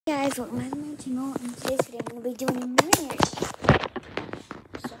Guys, welcome back to my channel. In today's video, I'm going to be doing a mirror check.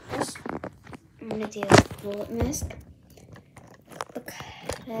 So first, I'm going to do a bullet mask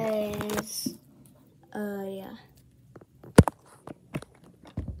because, yeah,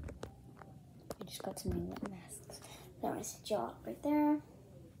 I just got some new lip masks. So I'm going to set you all up right there.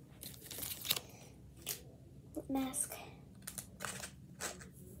 Lip mask.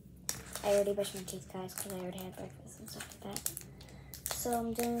 I already brushed my teeth, guys, because I already had breakfast and stuff like that. So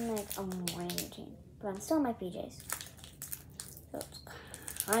I'm doing like a morning routine, but I'm still in my PJs. So it's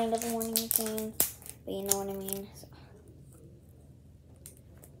kind of a morning routine, but you know what I mean. So,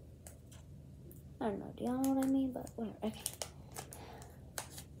 I don't know, do y'all know what I mean? But whatever, okay.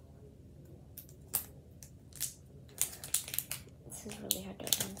 This is really hard to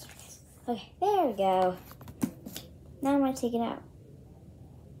open, sorry guys. Okay, there we go. Now I'm gonna take it out.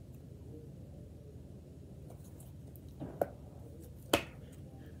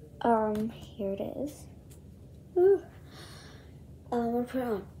 Here it is. Ooh. I'm gonna put it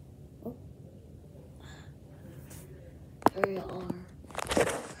on. Oh. There you are.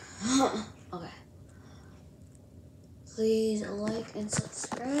 Okay. Please like and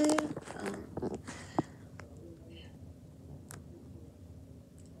subscribe.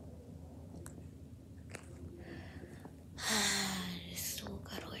 I still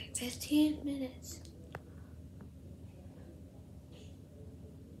gotta wait 15 minutes.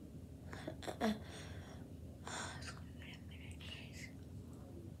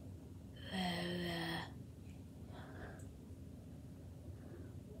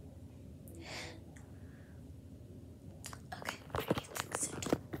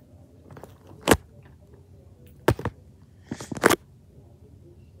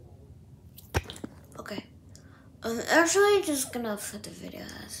 Okay, I'm actually just gonna put the video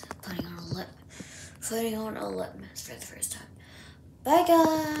as putting on a lip mask for the first time. Bye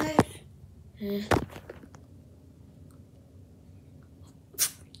guys. Anyway.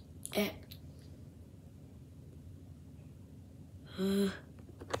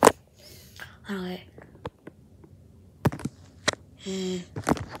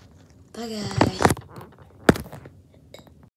 Bye guys.